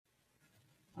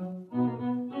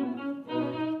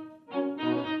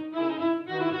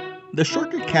The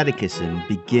Shorter Catechism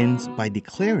begins by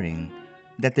declaring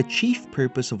that the chief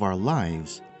purpose of our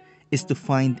lives is to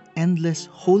find endless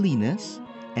holiness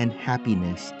and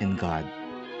happiness in God.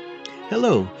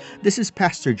 Hello, this is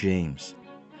Pastor James.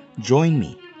 Join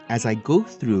me as I go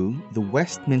through the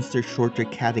Westminster Shorter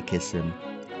Catechism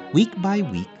week by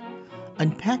week,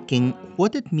 unpacking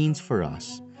what it means for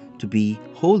us to be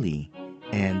holy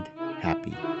and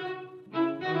happy.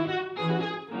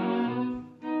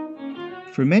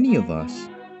 For many of us,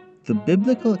 the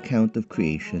biblical account of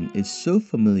creation is so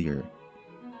familiar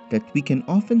that we can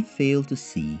often fail to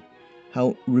see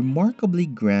how remarkably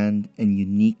grand and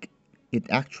unique it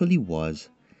actually was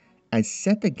as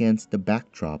set against the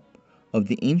backdrop of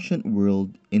the ancient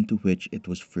world into which it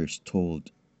was first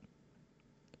told.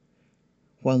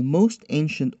 While most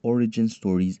ancient origin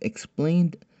stories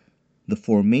explained the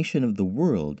formation of the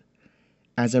world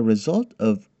as a result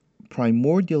of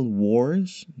primordial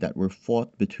wars that were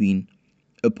fought between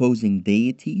opposing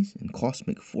deities and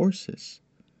cosmic forces,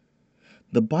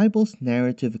 the Bible's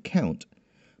narrative account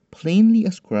plainly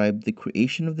ascribed the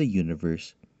creation of the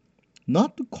universe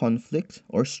not to conflict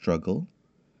or struggle,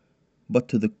 but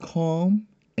to the calm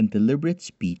and deliberate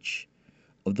speech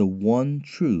of the one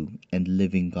true and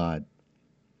living God.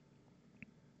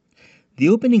 The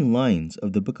opening lines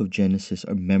of the book of Genesis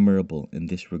are memorable in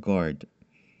this regard.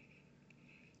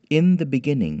 In the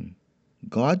beginning,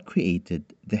 God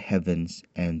created the heavens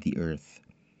and the earth.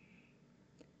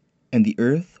 And the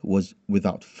earth was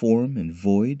without form and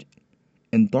void,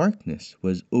 and darkness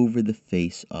was over the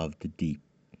face of the deep.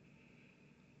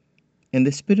 And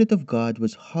the Spirit of God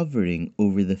was hovering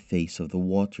over the face of the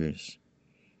waters.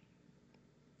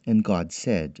 And God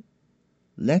said,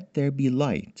 "Let there be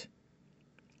light,"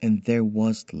 and there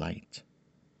was light.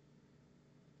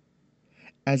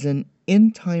 As an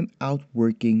in-time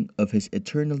outworking of His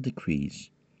eternal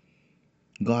decrees,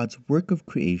 God's work of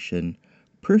creation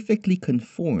perfectly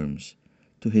conforms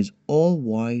to His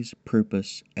all-wise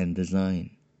purpose and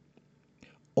design.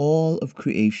 All of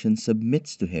creation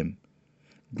submits to Him,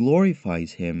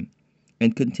 glorifies Him,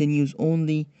 and continues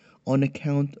only on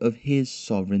account of His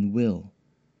sovereign will.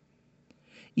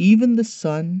 Even the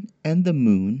sun and the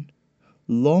moon,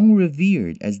 long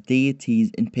revered as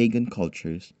deities in pagan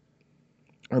cultures,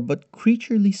 are but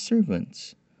creaturely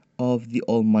servants of the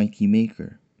Almighty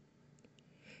Maker.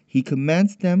 He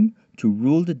commands them to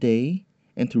rule the day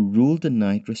and to rule the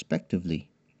night respectively.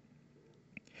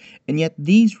 And yet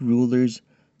these rulers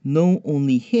know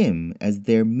only Him as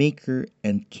their Maker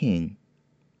and King.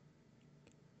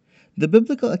 The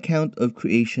biblical account of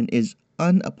creation is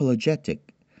unapologetic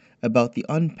about the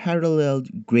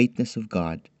unparalleled greatness of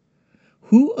God,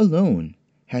 who alone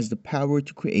has the power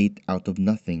to create out of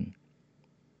nothing.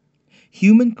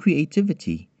 Human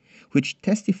creativity, which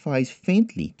testifies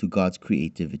faintly to God's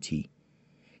creativity,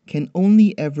 can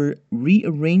only ever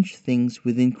rearrange things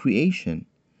within creation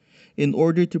in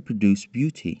order to produce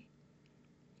beauty.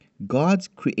 God's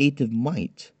creative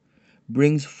might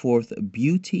brings forth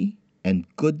beauty and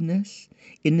goodness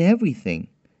in everything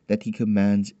that He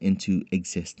commands into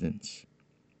existence.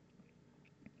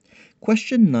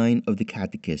 Question 9 of the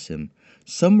Catechism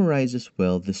summarizes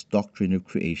well this doctrine of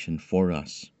creation for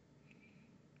us.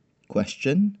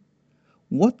 Question: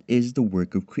 what is the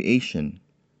work of creation?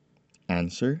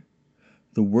 Answer: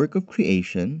 the work of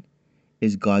creation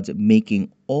is God's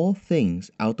making all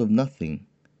things out of nothing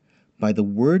by the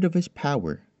word of His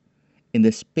power in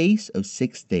the space of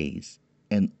 6 days,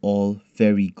 and all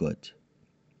very good.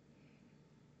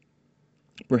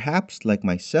 Perhaps, like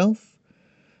myself,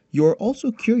 you are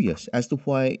also curious as to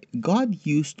why God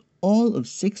used all of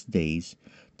 6 days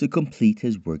to complete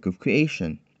His work of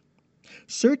creation.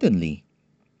 Certainly,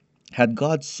 had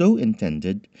God so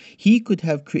intended, He could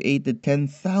have created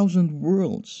 10,000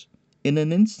 worlds in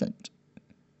an instant.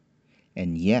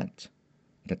 And yet,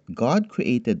 that God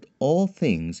created all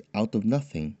things out of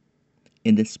nothing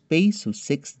in the space of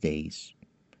 6 days,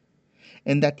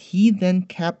 and that He then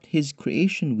capped His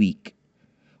creation week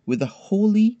with a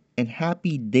holy and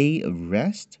happy day of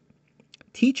rest,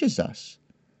 teaches us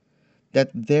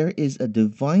that there is a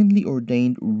divinely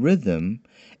ordained rhythm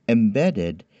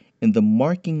embedded in the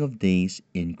marking of days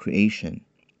in creation.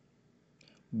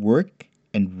 Work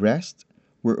and rest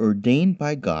were ordained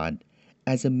by God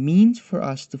as a means for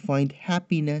us to find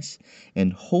happiness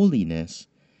and holiness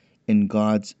in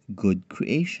God's good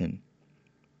creation.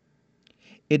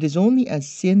 It is only as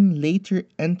sin later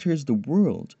enters the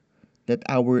world that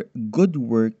our good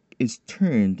work is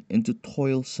turned into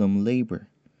toilsome labor,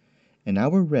 and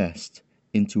our rest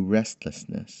into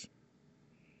restlessness.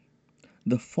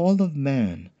 The fall of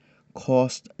man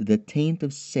caused the taint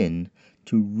of sin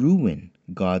to ruin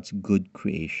God's good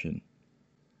creation.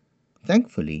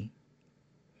 Thankfully,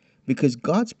 because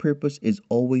God's purpose is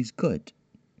always good,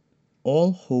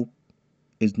 all hope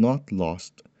is not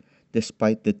lost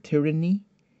despite the tyranny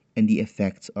and the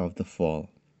effects of the fall.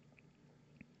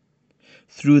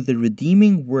 Through the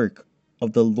redeeming work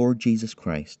of the Lord Jesus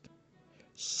Christ,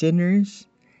 sinners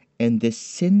and this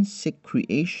sin-sick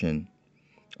creation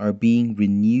are being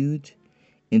renewed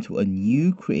into a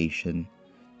new creation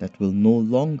that will no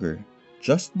longer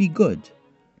just be good,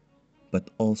 but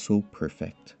also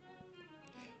perfect.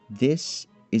 This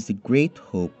is the great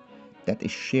hope that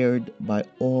is shared by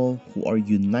all who are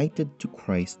united to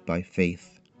Christ by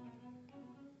faith.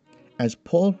 As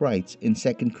Paul writes in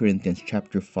 2 Corinthians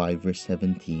chapter 5 verse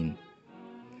 17,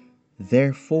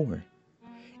 "Therefore,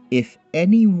 if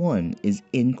anyone is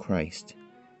in Christ,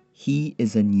 he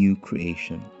is a new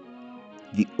creation.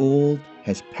 The old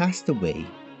has passed away;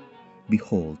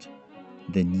 behold,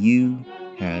 the new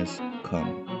has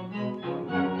come."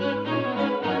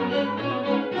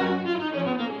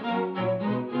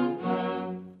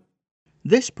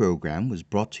 This program was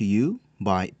brought to you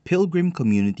by Pilgrim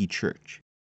Community Church,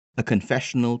 a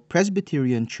confessional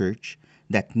Presbyterian church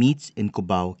that meets in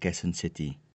Cubao, Quezon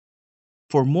City.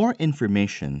 For more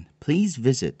information, please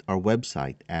visit our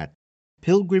website at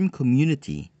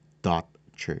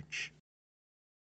pilgrimcommunity.church.